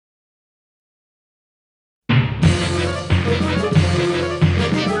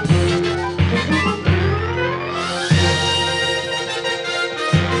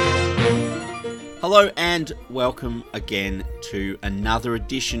Hello and welcome again to another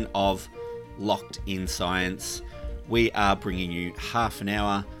edition of Locked in Science. We are bringing you half an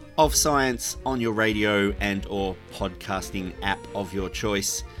hour of science on your radio and or podcasting app of your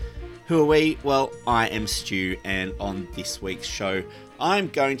choice. Who are we? Well, I am Stu, and on this week's show, I'm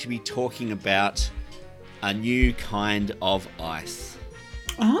going to be talking about a new kind of ice.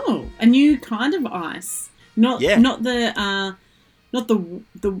 Oh, a new kind of ice. Not the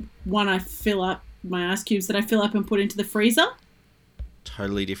one I fill up my ice cubes that I fill up and put into the freezer.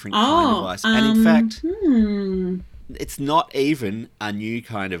 Totally different kind of ice. And in fact, it's not even a new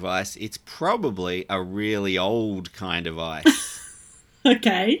kind of ice. It's probably a really old kind of ice.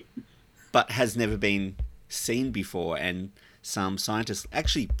 Okay. But has never been seen before. And some scientists,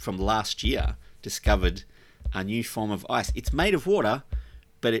 actually from last year, discovered a new form of ice. It's made of water,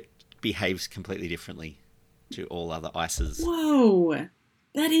 but it behaves completely differently to all other ices. Whoa.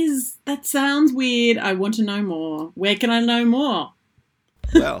 That sounds weird. I want to know more. Where can I know more?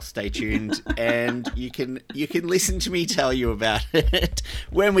 Well, stay tuned and you can listen to me tell you about it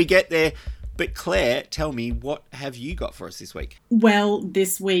when we get there. But Claire, tell me, what have you got for us this week? Well,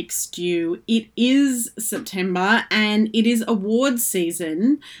 this week, Stu, it is September and it is awards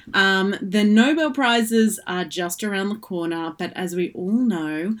season. The Nobel Prizes are just around the corner, but as we all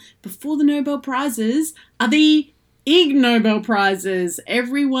know, before the Nobel Prizes are the Ig Nobel Prizes,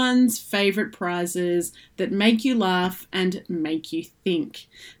 everyone's favourite prizes that make you laugh and make you think.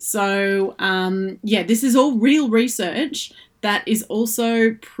 So, this is all real research that is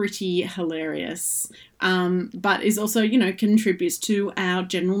also pretty hilarious, but is also, contributes to our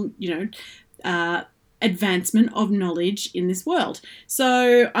general, advancement of knowledge in this world.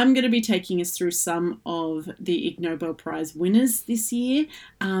 So I'm going to be taking us through some of the Ig Nobel Prize winners this year,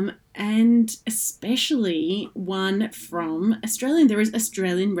 and especially one from Australia. There is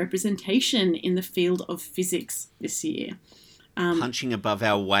Australian representation in the field of physics this year. Punching above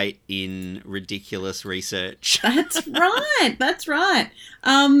our weight in ridiculous research. That's right.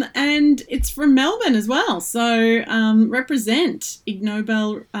 And it's from Melbourne as well. So represent Ig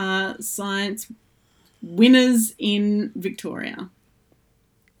Nobel Science winners in Victoria.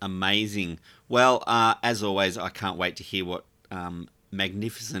 Amazing. Well, as always, I can't wait to hear what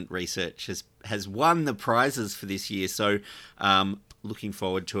magnificent research has won the prizes for this year. So looking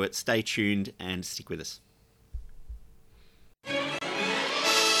forward to it. Stay tuned and stick with us.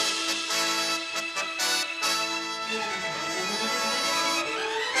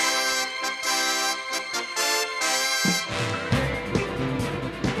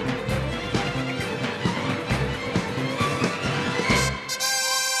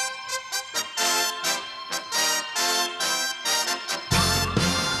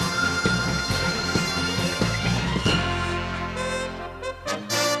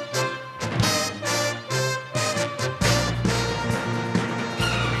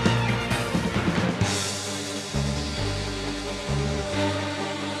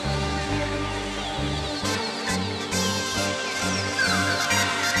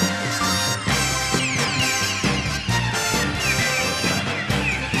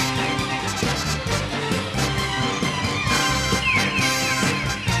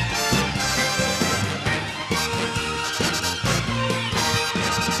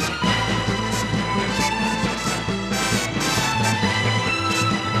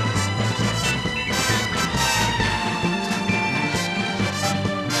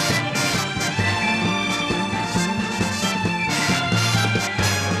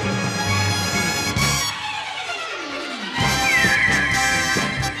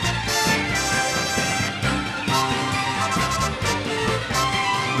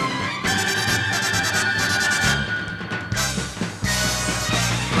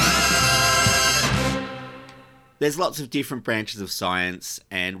 There's lots of different branches of science,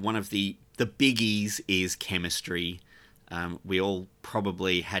 and one of the biggies is chemistry. We all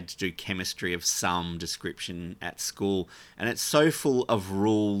probably had to do chemistry of some description at school, and it's so full of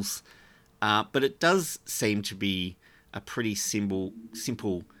rules, but it does seem to be a pretty simple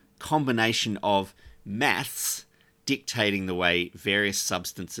combination of maths dictating the way various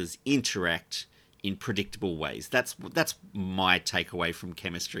substances interact in predictable ways. That's my takeaway from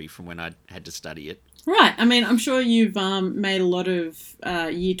chemistry from when I had to study it. Right. I mean, I'm sure you've made a lot of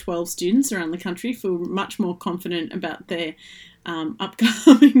Year 12 students around the country feel much more confident about their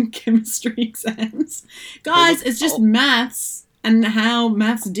upcoming chemistry exams. Guys, well, it's just maths and how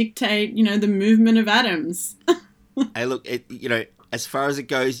maths dictate, the movement of atoms. Hey, look, as far as it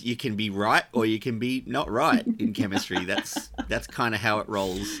goes, you can be right or you can be not right in chemistry. That's kind of how it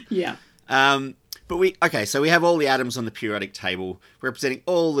rolls. Yeah. So we have all the atoms on the periodic table representing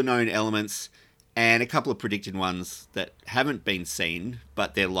all the known elements, and a couple of predicted ones that haven't been seen,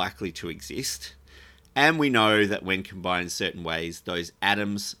 but they're likely to exist. And we know that when combined in certain ways, those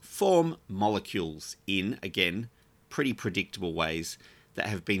atoms form molecules in, again, pretty predictable ways that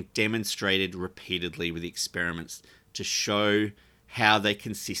have been demonstrated repeatedly with experiments to show how they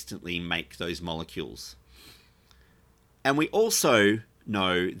consistently make those molecules. And we also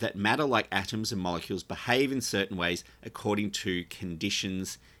know that matter, like atoms and molecules, behave in certain ways according to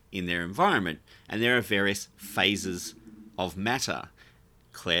conditions in their environment. And there are various phases of matter.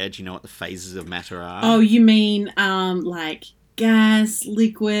 Claire, do you know what the phases of matter are? Oh, you mean like gas,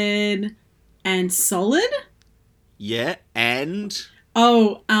 liquid, and solid? Yeah, and...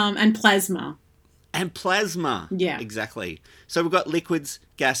 Oh, and plasma. And plasma. Yeah. Exactly. So we've got liquids,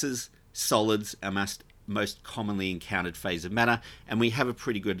 gases, solids, our most commonly encountered phase of matter, and we have a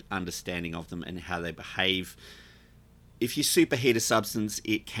pretty good understanding of them and how they behave. If you superheat a substance,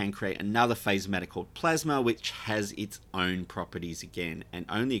 it can create another phase of matter called plasma, which has its own properties again, and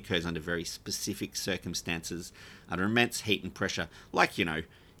only occurs under very specific circumstances, under immense heat and pressure, like,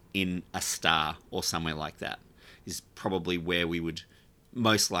 in a star or somewhere like that, is probably where we would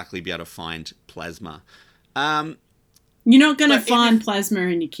most likely be able to find plasma. You're not going to find plasma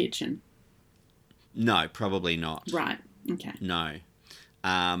in your kitchen. No, probably not. Right. Okay. No.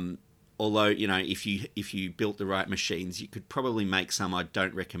 Although, if you built the right machines, you could probably make some. I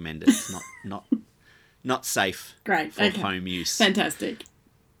don't recommend it. It's not safe. Great. For home use. Fantastic.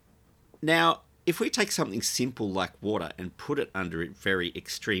 Now, if we take something simple like water and put it under very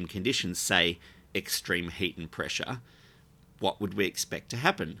extreme conditions, say extreme heat and pressure, what would we expect to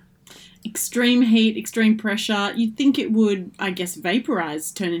happen? Extreme heat, extreme pressure. You'd think it would, I guess,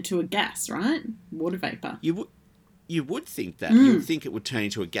 vaporize, turn into a gas, right? Water vapor. You would think that. You would think it would turn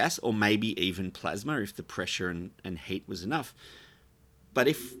into a gas, or maybe even plasma if the pressure and heat was enough. But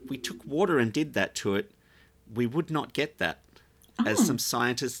if we took water and did that to it, we would not get that. As some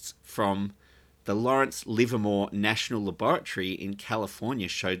scientists from the Lawrence Livermore National Laboratory in California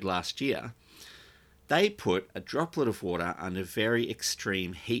showed last year, they put a droplet of water under very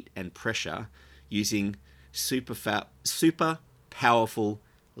extreme heat and pressure using super powerful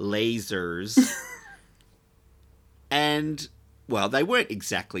lasers. And, well, they weren't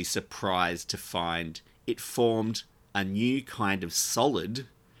exactly surprised to find it formed a new kind of solid,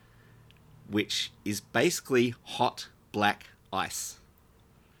 which is basically hot black ice.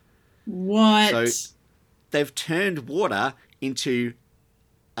 What? So they've turned water into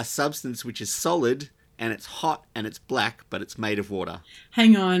a substance which is solid, and it's hot and it's black, but it's made of water.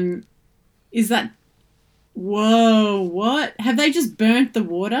 Hang on. Is that... Whoa, what? Have they just burnt the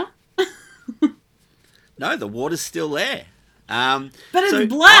water? No, the water's still there. But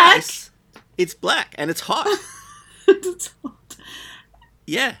it's black. Ice, it's black and it's hot. It's hot.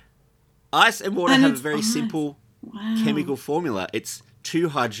 Yeah. Ice and water have a very simple Wow. chemical formula. It's 2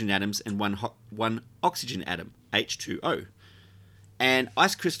 hydrogen atoms and one oxygen atom, H2O. And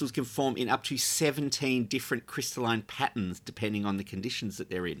ice crystals can form in up to 17 different crystalline patterns depending on the conditions that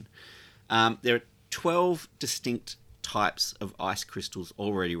they're in. There are 12 distinct types of ice crystals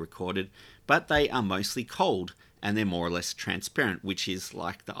already recorded, but they are mostly cold and they're more or less transparent, which is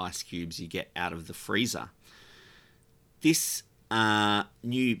like the ice cubes you get out of the freezer. This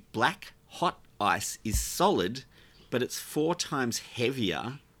new black hot ice is solid, but it's 4 times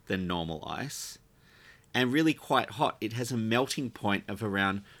heavier than normal ice and really quite hot. It has a melting point of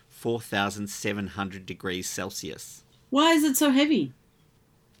around 4,700 degrees Celsius. Why is it so heavy?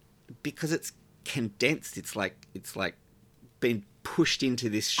 Because it's condensed. It's like been pushed into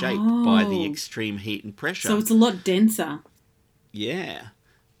this shape by the extreme heat and pressure. So it's a lot denser. Yeah.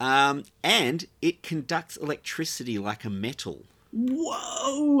 And it conducts electricity like a metal.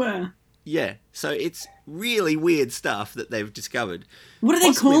 Whoa! Yeah. So it's really weird stuff that they've discovered. What are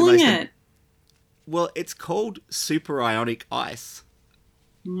they calling it? Well, it's called superionic ice.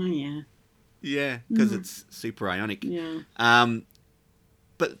 Oh, yeah. Yeah, because it's superionic. Yeah.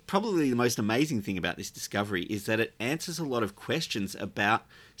 But probably the most amazing thing about this discovery is that it answers a lot of questions about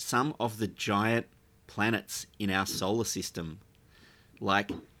some of the giant planets in our solar system,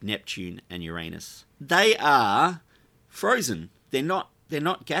 like Neptune and Uranus. They are frozen. They're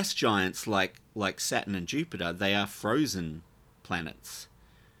not gas giants like Saturn and Jupiter. They are frozen planets.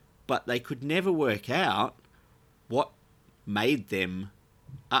 But they could never work out what made them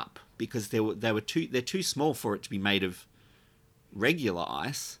up, because they're too small for it to be made of regular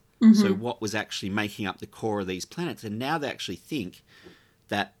ice. So what was actually making up the core of these planets? And now they actually think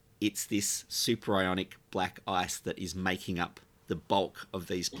that it's this superionic black ice that is making up the bulk of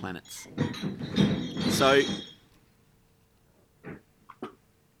these planets. So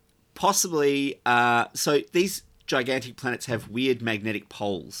possibly, so these gigantic planets have weird magnetic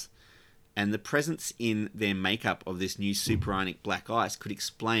poles, and the presence in their makeup of this new superionic black ice could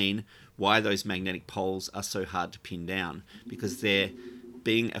explain why those magnetic poles are so hard to pin down, because they're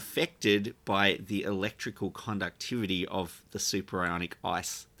being affected by the electrical conductivity of the superionic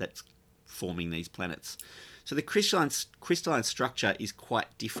ice that's forming these planets. So the crystalline structure is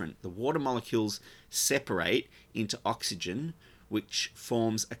quite different. The water molecules separate into oxygen, which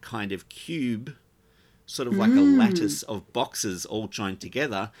forms a kind of cube, sort of like a lattice of boxes all joined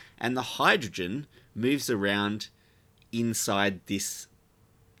together, and the hydrogen moves around inside this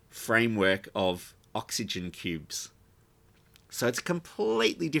framework of oxygen cubes. So it's a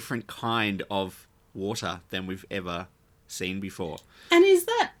completely different kind of water than we've ever seen before. And is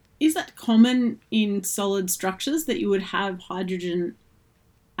that common in solid structures, that you would have hydrogen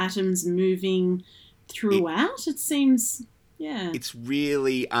atoms moving throughout? It seems, yeah. It's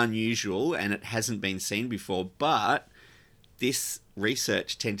really unusual and it hasn't been seen before, but this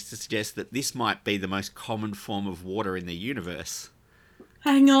research tends to suggest that this might be the most common form of water in the universe.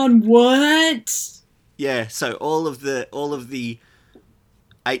 Hang on, what? Yeah, so all of the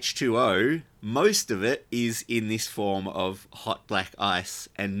H2O, most of it is in this form of hot black ice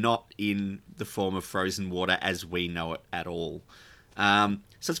and not in the form of frozen water as we know it at all. So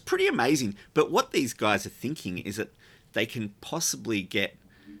it's pretty amazing. But what these guys are thinking is that they can possibly get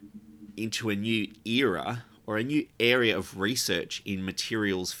into a new era or a new area of research in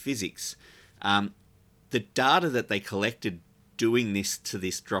materials physics. The data that they collected doing this to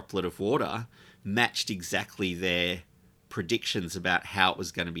this droplet of water matched exactly their predictions about how it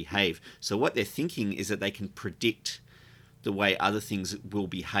was going to behave. So what they're thinking is that they can predict the way other things will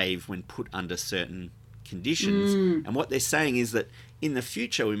behave when put under certain conditions. And what they're saying is that in the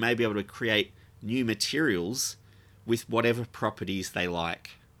future we may be able to create new materials with whatever properties they like.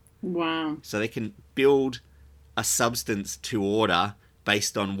 Wow. So they can build a substance to order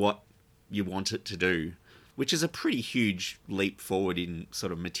based on what you want it to do, which is a pretty huge leap forward in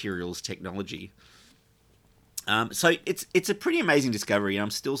sort of materials technology. So it's a pretty amazing discovery.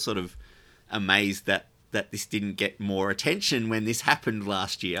 I'm still sort of amazed that this didn't get more attention when this happened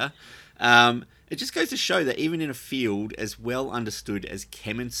last year. It just goes to show that even in a field as well understood as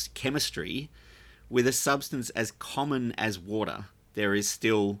chemistry, with a substance as common as water, there is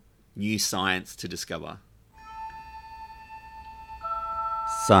still new science to discover.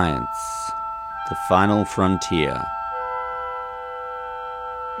 Science, the final frontier.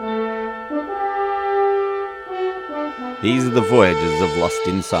 These are the voyages of Lost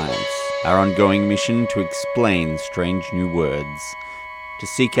in Science, our ongoing mission to explain strange new words, to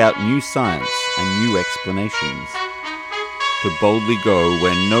seek out new science and new explanations, to boldly go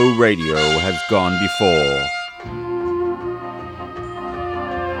where no radio has gone before.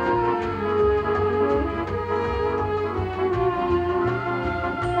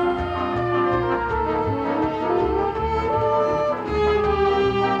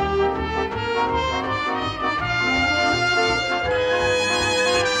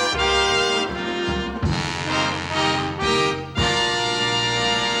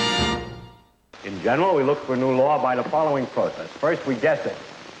 In general, we look for a new law by the following process. First, we guess it.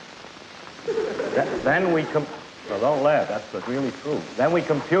 Then we don't laugh, that's really true. Then we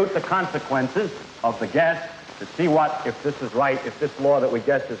compute the consequences of the guess to see what, if this is right, if this law that we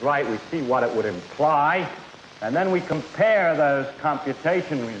guessed is right, we see what it would imply. And then we compare those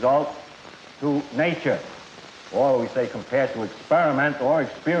computation results to nature. Or we say compare to experiment or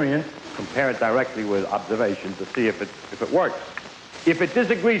experience. Compare it directly with observation to see if it works. If it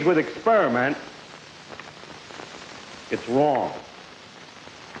disagrees with experiment, it's wrong.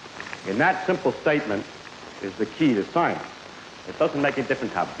 In that simple statement is the key to science. It doesn't make a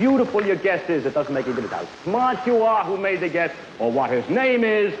difference how beautiful your guess is. It doesn't make a difference how smart you are who made the guess or what his name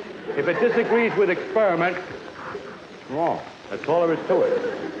is. If it disagrees with experiment, it's wrong. That's all there is to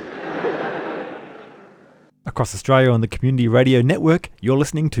it. Across Australia on the Community Radio Network, you're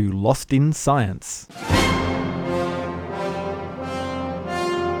listening to Lost in Science.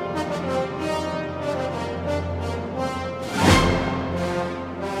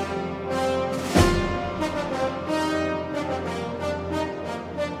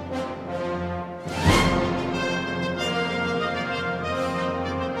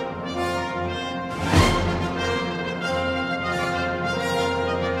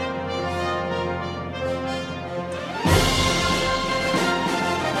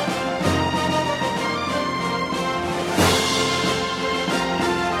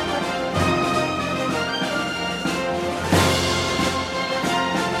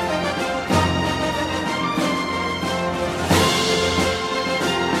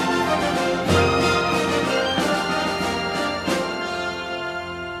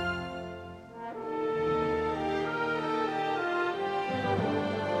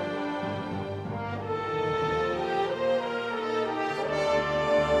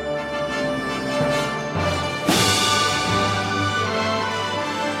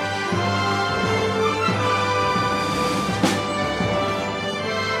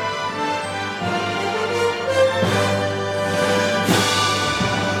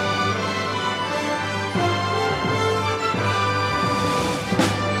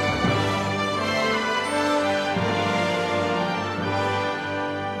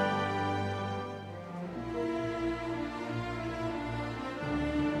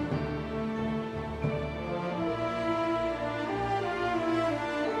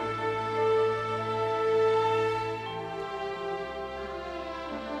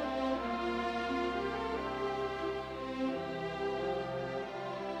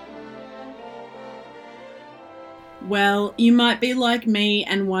 Well, you might be like me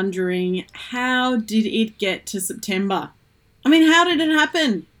and wondering, how did it get to September? I mean, how did it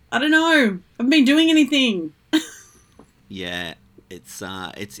happen? I don't know. I haven't been doing anything. Yeah,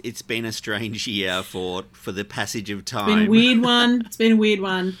 it's been a strange year for the passage of time. It's been a weird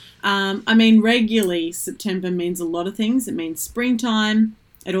one. I mean, regularly, September means a lot of things. It means springtime.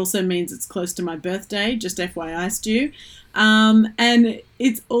 It also means it's close to my birthday, just FYI, Stu. And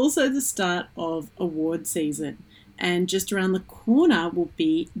it's also the start of award season. And just around the corner will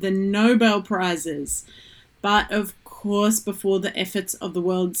be the Nobel Prizes. But of course, before the efforts of the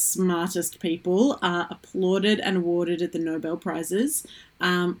world's smartest people are applauded and awarded at the Nobel Prizes,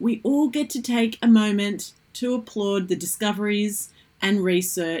 we all get to take a moment to applaud the discoveries and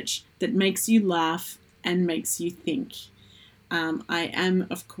research that makes you laugh and makes you think. I am,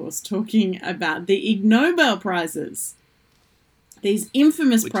 of course, talking about the Ig Nobel Prizes. These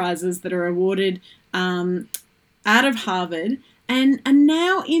infamous prizes that are awarded out of Harvard and are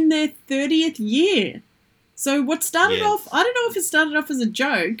now in their 30th year. So what started off, I don't know if it started off as a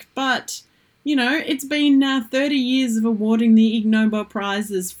joke, but, you know, it's been now 30 years of awarding the Ig Nobel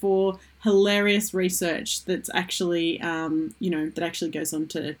Prizes for hilarious research that's actually, that actually goes on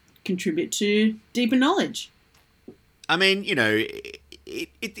to contribute to deeper knowledge. I mean, you know,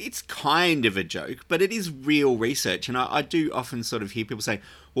 it's kind of a joke, but it is real research. And I do often sort of hear people say,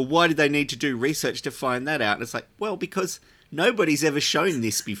 well, why did they need to do research to find that out? And it's like, well, because nobody's ever shown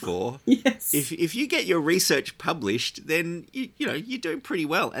this before. Yes. If you get your research published, then, you're doing pretty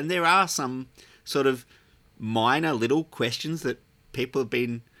well. And there are some sort of minor little questions that people have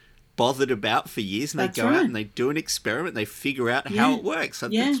been bothered about for years, and That's they go right. out and they do an experiment, they figure out how it works. So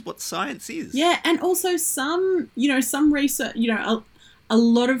that's what science is. Yeah, and also some research, a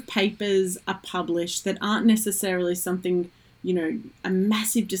lot of papers are published that aren't necessarily something, a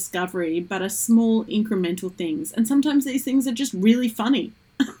massive discovery, but are small incremental things. And sometimes these things are just really funny,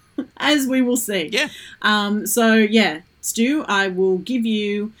 as we will see. Yeah. Stu, I will give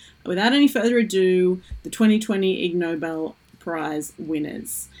you, without any further ado, the 2020 Ig Nobel Prize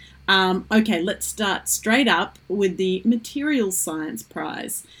winners. Okay, let's start straight up with the Materials Science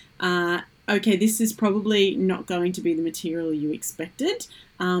Prize. Okay, this is probably not going to be the material you expected.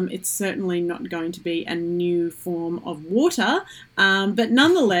 It's certainly not going to be a new form of water, but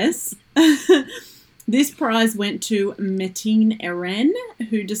nonetheless, this prize went to Metin Eren,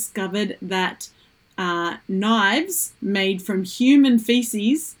 who discovered that knives made from human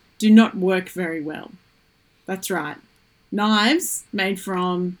feces do not work very well. That's right. Knives made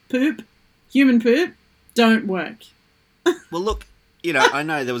from poop, human poop, don't work. Well, look, I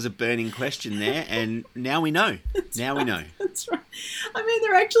know there was a burning question there, and now we know. We know. That's right. I mean,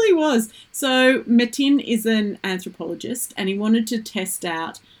 there actually was. So Metin is an anthropologist, and he wanted to test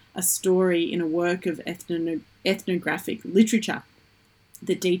out a story in a work of ethnographic literature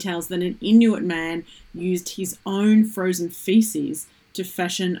that details that an Inuit man used his own frozen feces to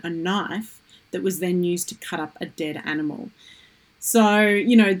fashion a knife that was then used to cut up a dead animal. So,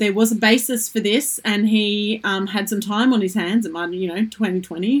 there was a basis for this, and he had some time on his hands. It might,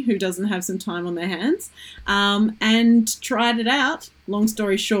 2020, who doesn't have some time on their hands, and tried it out. Long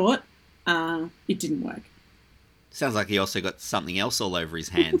story short, it didn't work. Sounds like he also got something else all over his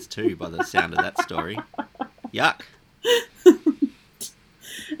hands too, by the sound of that story. Yuck.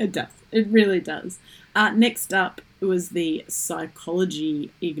 It does. It really does. Next up was the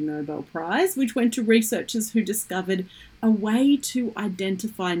Psychology Ig Nobel Prize, which went to researchers who discovered a way to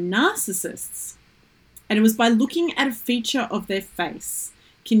identify narcissists. And it was by looking at a feature of their face.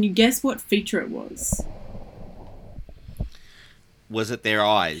 Can you guess what feature it was? Was it their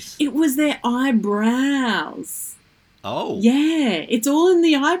eyes? It was their eyebrows. Oh. Yeah, it's all in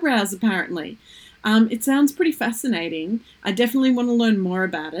the eyebrows, apparently. It sounds pretty fascinating. I definitely want to learn more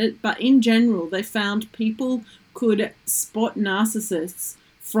about it. But in general, they found people could spot narcissists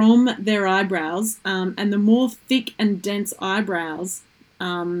from their eyebrows. And the more thick and dense eyebrows,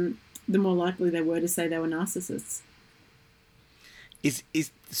 the more likely they were to say they were narcissists.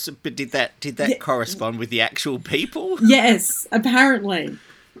 But did that correspond with the actual people? Yes, apparently.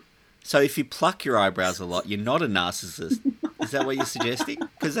 So if you pluck your eyebrows a lot, you're not a narcissist. Is that what you're suggesting?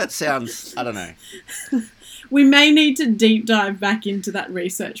 Because that sounds, I don't know. We may need to deep dive back into that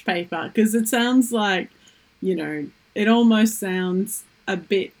research paper, because it sounds like, it almost sounds a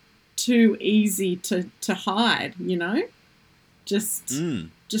bit too easy to hide, Just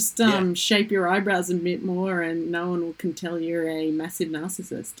shape your eyebrows a bit more and no one can tell you're a massive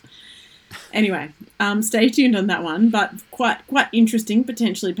narcissist. Anyway, stay tuned on that one, but quite interesting,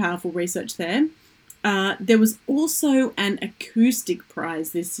 potentially powerful research there. There was also an acoustic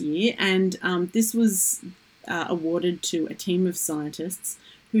prize this year, and this was awarded to a team of scientists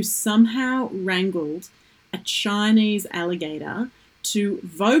who somehow wrangled a Chinese alligator to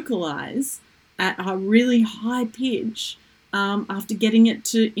vocalize at a really high pitch after getting it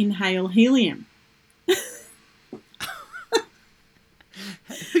to inhale helium.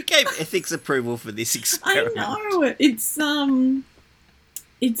 Who gave ethics approval for this experiment? I know it's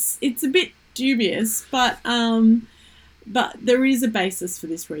a bit dubious, but there is a basis for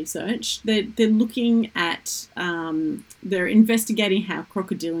this research. They're looking at they're investigating how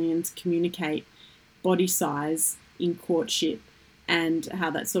crocodilians communicate body size in courtship and how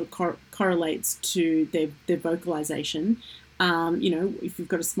that sort of correlates to their vocalization. If you've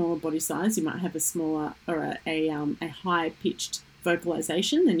got a smaller body size, you might have a smaller or a high pitched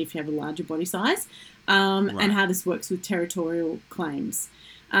vocalization than if you have a larger body size, and how this works with territorial claims.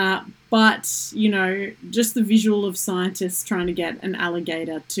 But, just the visual of scientists trying to get an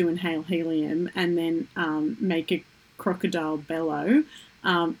alligator to inhale helium and then make a crocodile bellow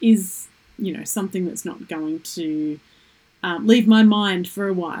is, something that's not going to leave my mind for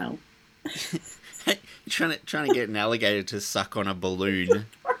a while. Trying to get an alligator to suck on a balloon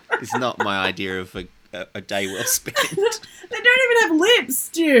is not my idea of a day well spent. They don't even have lips,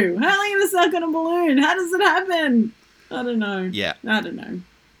 Stu. How are they going to suck on a balloon? How does it happen? I don't know. Yeah. I don't know.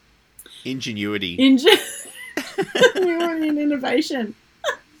 Ingenuity. Ingenuity and innovation.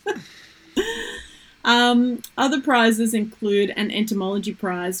 Other prizes include an entomology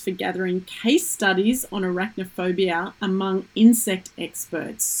prize for gathering case studies on arachnophobia among insect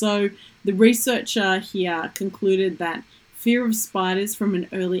experts. So the researcher here concluded that fear of spiders from an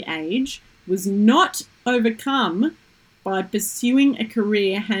early age was not overcome by pursuing a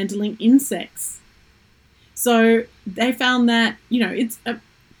career handling insects. So they found that, it's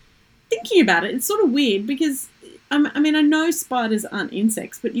thinking about it, it's sort of weird because, I know spiders aren't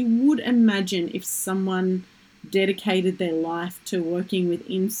insects, but you would imagine if someone dedicated their life to working with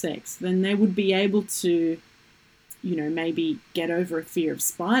insects, then they would be able to, maybe get over a fear of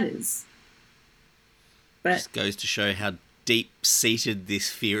spiders. But just goes to show how deep-seated this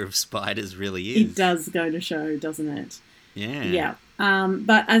fear of spiders really is. It does go to show, doesn't it? Yeah. Yeah.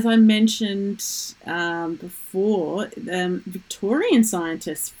 But as I mentioned before, Victorian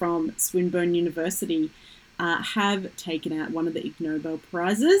scientists from Swinburne University have taken out one of the Ig Nobel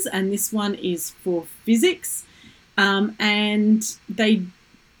Prizes, and this one is for physics. And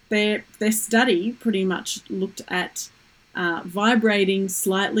their study pretty much looked at vibrating,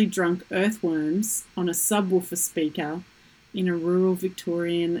 slightly drunk earthworms on a subwoofer speaker in a rural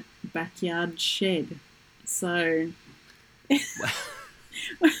Victorian backyard shed. So...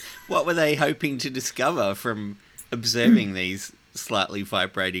 What were they hoping to discover from observing these slightly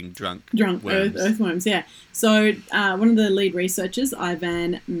vibrating drunk worms? Earthworms? Yeah. So one of the lead researchers,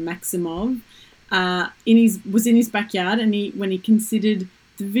 Ivan Maximov, was in his backyard, and when he considered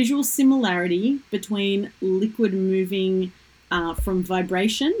the visual similarity between liquid moving from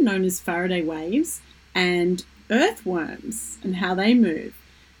vibration, known as Faraday waves, and earthworms and how they move.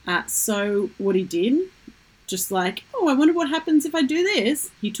 So what he did, just like, I wonder what happens if I do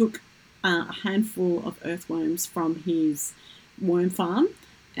this. He took a handful of earthworms from his worm farm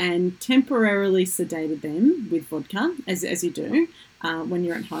and temporarily sedated them with vodka, as you do when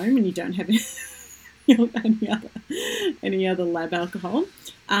you're at home and you don't have any other lab alcohol,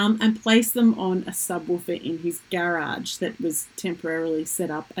 and placed them on a subwoofer in his garage that was temporarily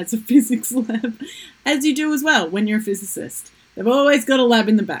set up as a physics lab, as you do as well when you're a physicist. They've always got a lab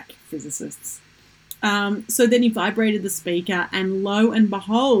in the back, physicists. So then he vibrated the speaker, and lo and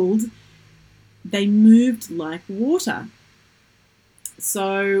behold, they moved like water.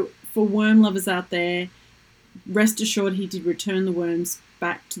 So for worm lovers out there, rest assured he did return the worms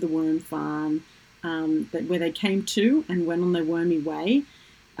back to the worm farm where they came to and went on their wormy way.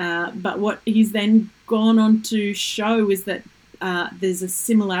 But what he's then gone on to show is that there's a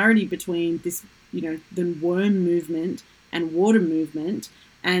similarity between this, the worm movement and water movement.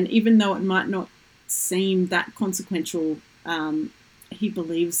 And even though it might not seem that consequential, he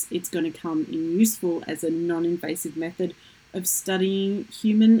believes it's going to come in useful as a non-invasive method of studying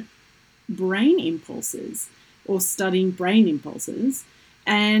human brain impulses, or studying brain impulses,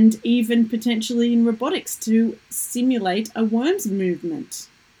 and even potentially in robotics to simulate a worm's movement.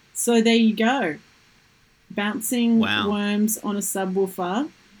 So there you go. Bouncing worms on a subwoofer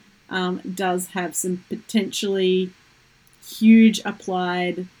does have some potentially huge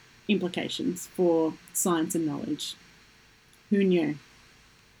applied implications for science and knowledge. Who knew?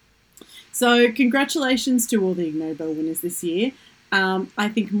 So congratulations to all the Ig Nobel winners this year. I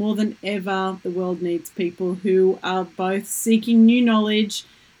think more than ever the world needs people who are both seeking new knowledge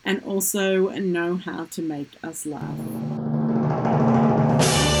and also know how to make us laugh.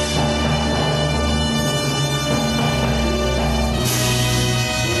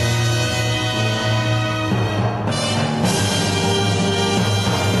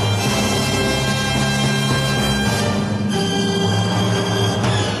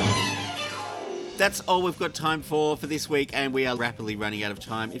 That's all we've got time for this week, and we are rapidly running out of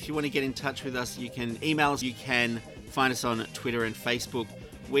time. If you want to get in touch with us, you can email us. You can find us on Twitter and Facebook.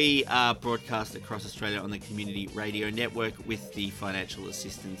 We are broadcast across Australia on the Community Radio Network with the financial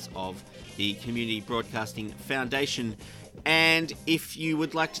assistance of the Community Broadcasting Foundation. And if you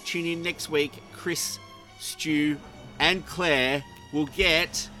would like to tune in next week, Chris, Stu, and Claire will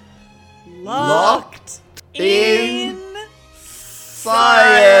get Locked in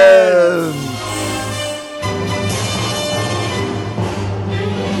Science!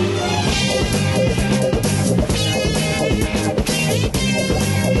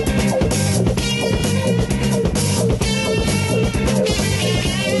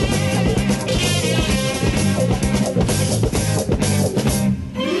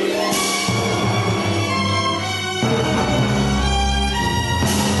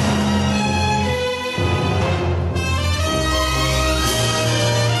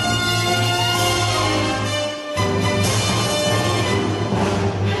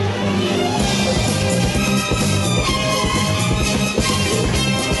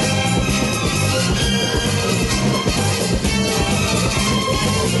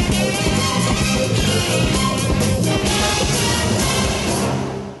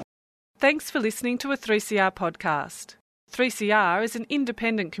 Thanks for listening to a 3CR podcast. 3CR is an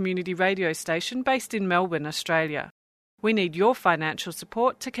independent community radio station based in Melbourne, Australia. We need your financial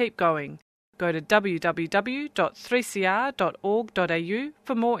support to keep going. Go to www.3cr.org.au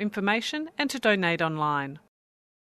for more information and to donate online.